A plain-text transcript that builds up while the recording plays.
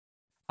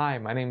Hi,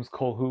 my name is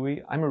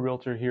Colehooey. I'm a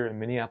realtor here in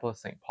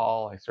Minneapolis, St.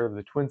 Paul. I serve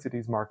the Twin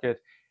Cities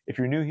market. If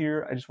you're new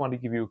here, I just wanted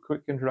to give you a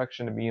quick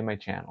introduction to me and my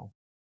channel.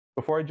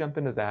 Before I jump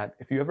into that,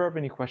 if you ever have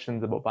any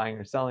questions about buying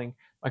or selling,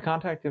 my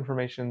contact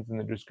information is in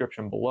the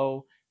description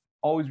below.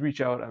 Always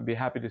reach out. I'd be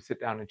happy to sit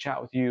down and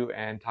chat with you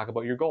and talk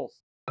about your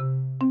goals.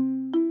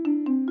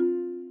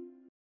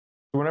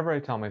 Whenever I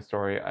tell my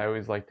story, I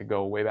always like to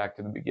go way back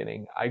to the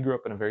beginning. I grew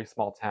up in a very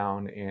small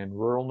town in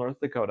rural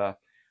North Dakota.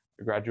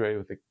 I graduated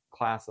with a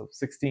class of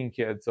 16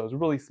 kids, so it was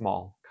really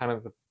small, kind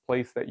of the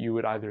place that you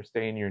would either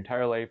stay in your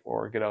entire life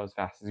or get out as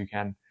fast as you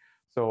can.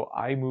 So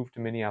I moved to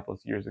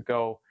Minneapolis years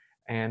ago,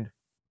 and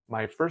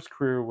my first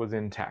career was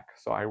in tech.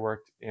 So I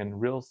worked in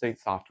real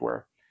estate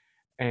software,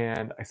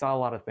 and I saw a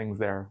lot of things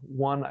there.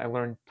 One, I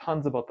learned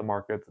tons about the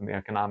markets and the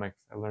economics.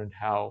 I learned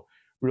how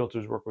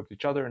realtors work with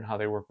each other and how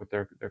they work with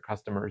their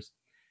customers.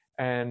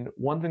 And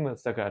one thing that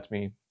stuck out to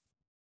me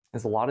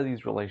is a lot of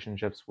these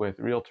relationships with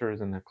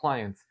realtors and their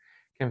clients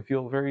can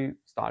feel very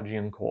stodgy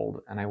and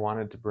cold, and I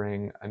wanted to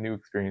bring a new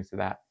experience to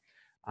that.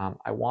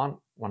 I want,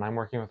 when I'm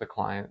working with a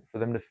client, for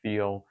them to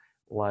feel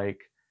like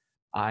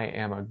I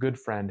am a good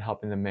friend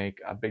helping them make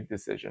a big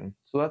decision.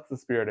 So that's the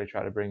spirit I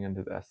try to bring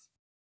into this.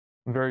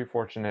 I'm very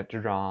fortunate to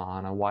draw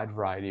on a wide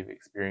variety of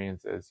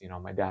experiences. You know,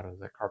 my dad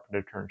was a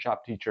carpenter turned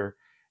shop teacher,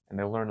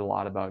 and I learned a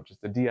lot about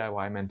just the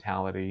DIY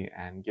mentality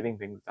and getting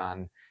things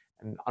done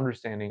and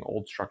understanding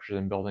old structures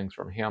and buildings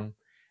from him.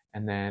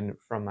 And then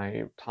from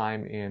my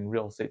time in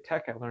real estate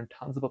tech, I learned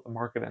tons about the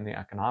market and the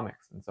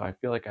economics. And so I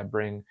feel like I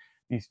bring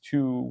these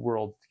two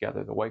worlds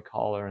together, the white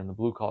collar and the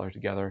blue collar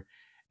together,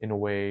 in a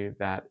way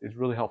that is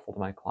really helpful to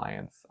my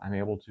clients. I'm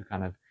able to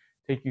kind of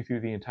take you through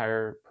the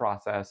entire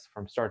process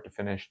from start to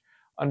finish,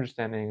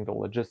 understanding the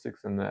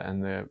logistics and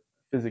the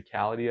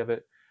physicality of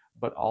it,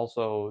 but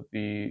also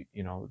the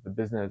the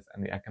business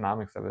and the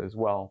economics of it as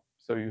well.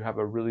 So you have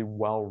a really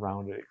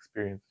well-rounded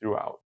experience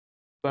throughout.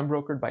 So I'm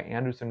brokered by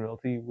Anderson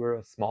Realty. We're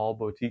a small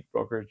boutique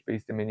brokerage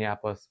based in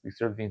Minneapolis. We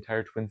serve the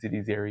entire Twin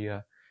Cities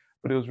area.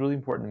 But it was really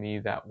important to me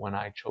that when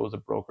I chose a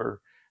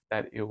broker,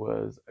 that it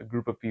was a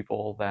group of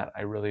people that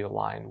I really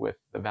aligned with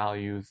the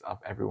values of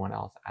everyone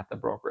else at the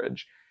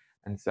brokerage.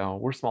 And so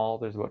we're small.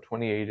 There's about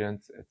 20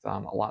 agents. It's a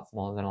lot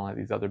smaller than a lot of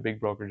these other big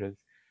brokerages,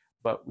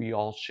 but we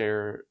all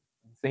share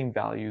the same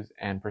values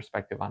and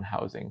perspective on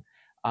housing.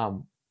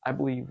 I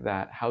believe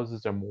that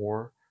houses are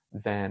more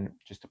than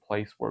just a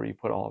place where we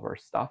put all of our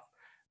stuff.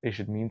 They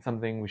should mean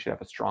something. We should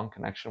have a strong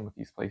connection with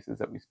these places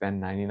that we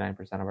spend 99%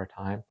 of our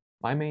time.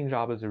 My main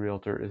job as a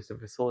realtor is to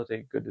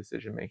facilitate good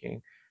decision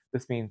making.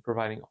 This means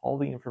providing all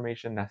the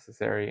information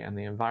necessary and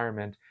the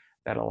environment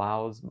that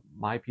allows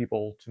my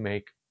people to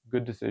make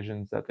good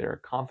decisions that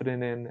they're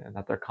confident in and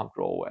that they're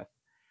comfortable with.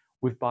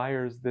 With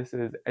buyers, this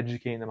is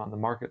educating them on the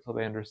market so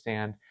they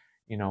understand,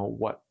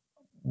 what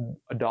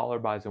a dollar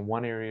buys in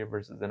one area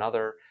versus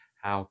another,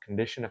 how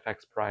condition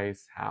affects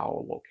price,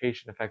 how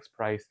location affects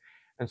price,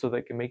 and so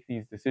they can make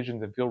these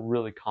decisions and feel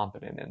really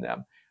confident in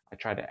them. I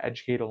try to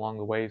educate along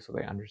the way so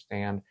they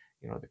understand,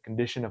 the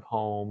condition of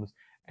homes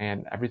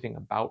and everything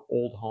about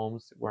old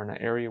homes. We're in an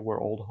area where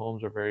old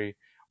homes are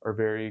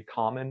very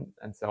common,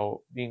 and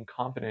so being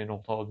confident in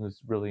old homes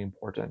is really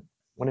important.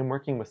 When I'm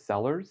working with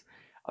sellers,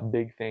 a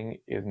big thing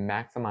is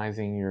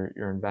maximizing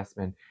your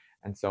investment.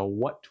 And so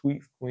what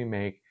tweaks can we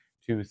make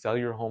to sell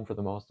your home for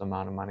the most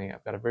amount of money?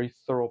 I've got a very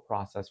thorough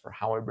process for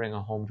how I bring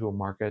a home to a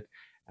market,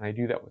 and I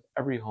do that with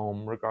every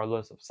home,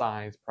 regardless of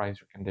size,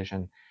 price, or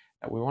condition.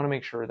 That we want to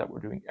make sure that we're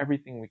doing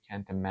everything we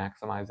can to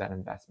maximize that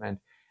investment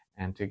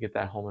and to get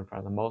that home in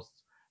front of the most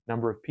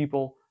number of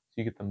people so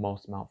you get the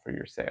most amount for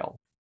your sale.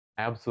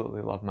 I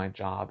absolutely love my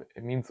job.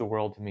 It means the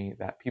world to me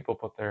that people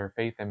put their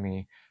faith in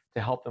me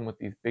to help them with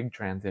these big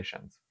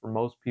transitions. For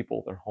most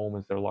people, their home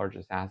is their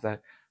largest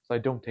asset, so I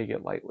don't take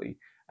it lightly.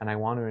 And I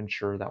want to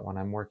ensure that when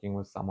I'm working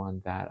with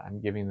someone that I'm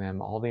giving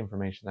them all the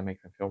information that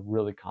makes them feel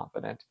really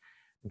confident.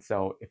 And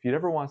so if you'd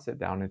ever want to sit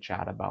down and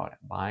chat about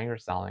buying or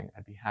selling,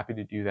 I'd be happy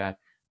to do that.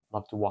 I'd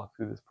love to walk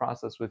through this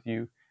process with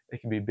you.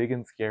 It can be big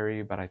and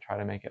scary, but I try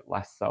to make it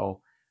less so.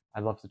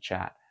 I'd love to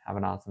chat. Have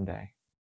an awesome day.